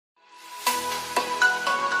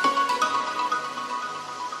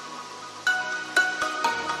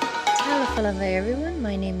Hello there everyone,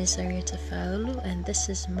 my name is Arieta Faulu and this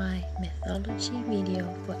is my mythology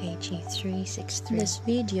video for AG363. In this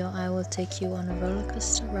video I will take you on a roller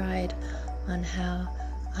coaster ride on how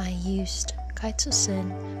I used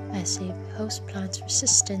Chitosan as a host plant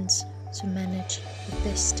resistance to manage the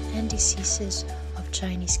pests and diseases of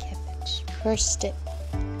Chinese cabbage. First step,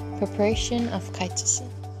 preparation of Chitosan.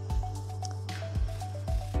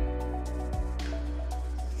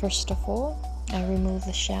 First of all, I remove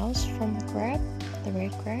the shells from the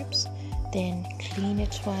red grapes, then clean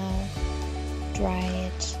it well, dry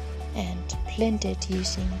it, and blend it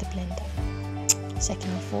using the blender. Second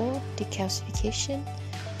of all, decalcification.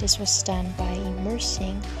 This was done by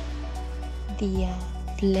immersing the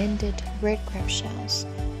blended red grape shells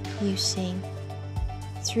using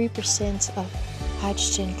 3% of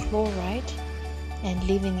hydrogen chloride and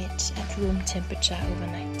leaving it at room temperature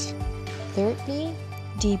overnight. Thirdly,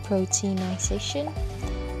 deproteinization.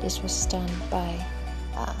 This was done by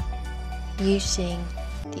using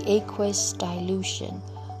the aqueous dilution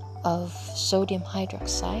of sodium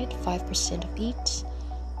hydroxide, 5% of each,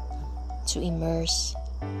 to immerse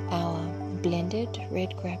our blended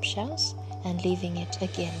red grape shells and leaving it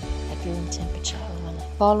again at room temperature overnight.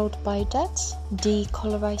 Followed by that,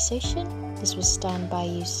 decolorization. This was done by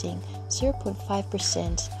using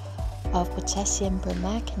 0.5% of potassium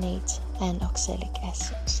permanganate and oxalic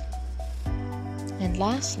acid. And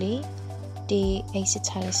lastly,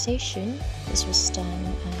 deacetylization. This was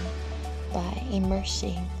done by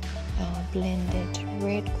immersing our blended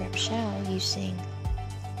red grape shell using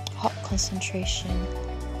hot concentration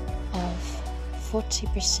of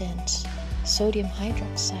 40% sodium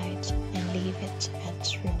hydroxide and leave it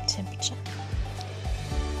at room temperature.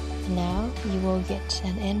 Now you will get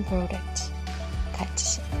an end product,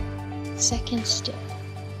 Chitosan. Second step,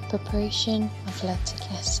 preparation of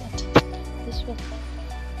lactic acid. This was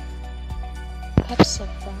cups of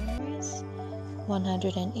brown rice,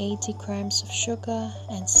 180 grams of sugar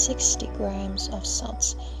and 60 grams of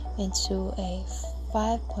salt into a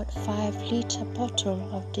 5.5 liter bottle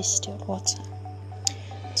of distilled water.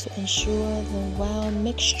 To ensure the well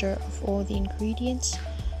mixture of all the ingredients,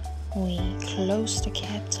 we close the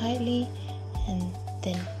cap tightly and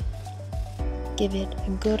then give it a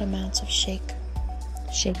good amount of shake.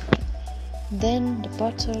 Then the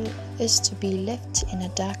bottle is to be left in a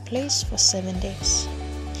dark place for 7 days.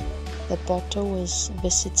 The bottle was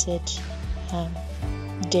visited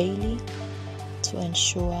daily to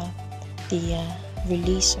ensure the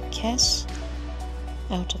release of gas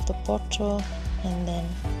out of the bottle, and then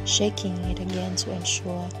shaking it again to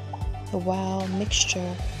ensure the well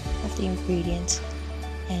mixture of the ingredients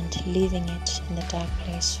and leaving it in the dark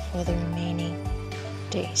place for the remaining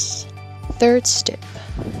days. Third step,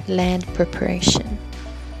 land preparation.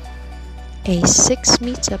 A 6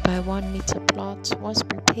 meter by 1 meter plot was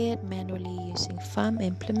prepared manually using farm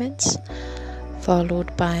implements,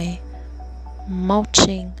 followed by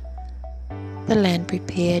mulching the land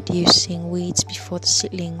prepared using weeds before the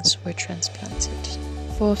seedlings were transplanted.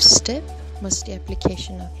 Fourth step was the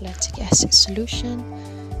application of lactic acid solution.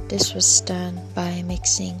 This was done by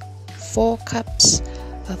mixing 4 cups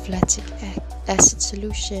of lactic acid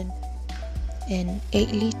solution in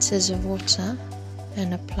 8 liters of water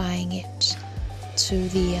and applying it to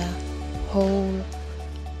the whole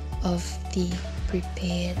of the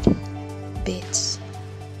prepared beds.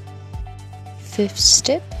 Fifth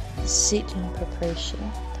step, seedling preparation.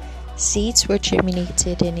 Seeds were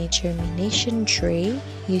germinated in a germination tray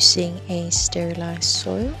using a sterilized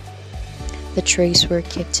soil. The trays were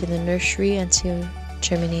kept in the nursery until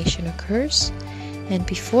germination occurs, and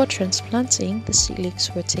before transplanting, the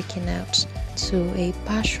seedlings were taken out to a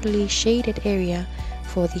partially shaded area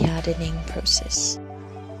for the hardening process.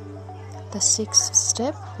 The sixth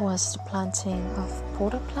step was the planting of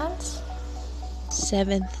porter plants.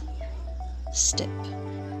 Seventh step,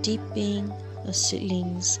 dipping the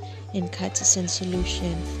seedlings in Chitosan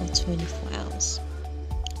solution for 24 hours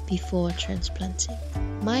before transplanting.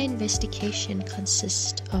 My investigation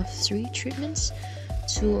consists of 3 treatments,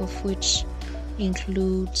 2 of which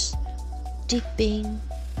includes dipping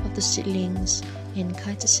of the seedlings in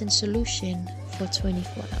Chitosan solution for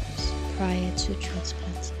 24 hours prior to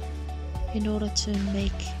transplanting. In order to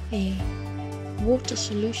make a water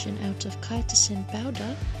solution out of Chitosan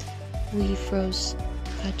powder, we froze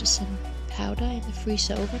Chitosan powder in the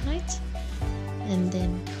freezer overnight and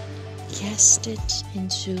then cast it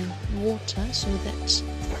into water so that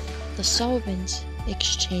the solvent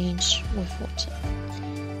exchange with water.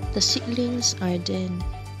 The seedlings are then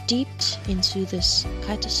dipped into this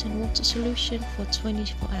Chitosan water solution for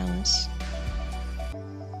 24 hours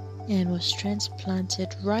and was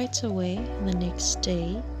transplanted right away the next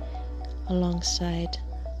day alongside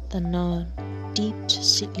the non-deeped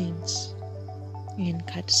seedlings in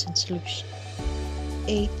Chitosan solution.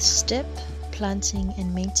 8th step, planting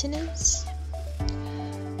and maintenance.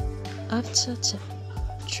 After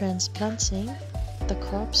transplanting, the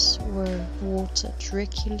crops were watered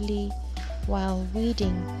regularly while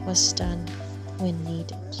weeding was done when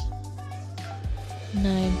needed.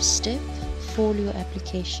 9th step, foliar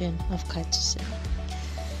application of Chitosan.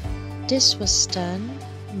 This was done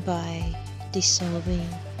by dissolving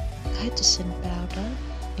Chitosan powder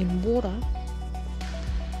in water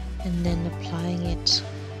and then applying it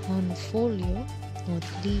on the folio or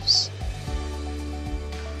the leaves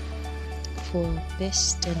for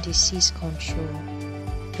pest and disease control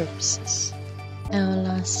purposes. Our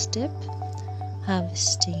last step,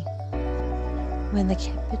 harvesting. When the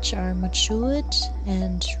cabbage are matured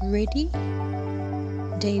and ready,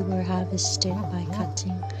 they were harvested by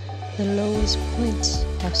cutting the lowest point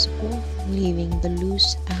possible, leaving the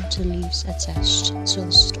loose outer leaves attached to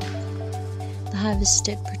the stalk. The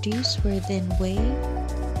harvested produce were then weighed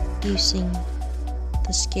using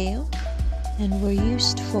the scale and were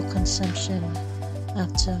used for consumption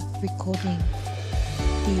after recording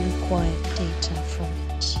the required data from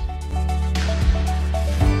it.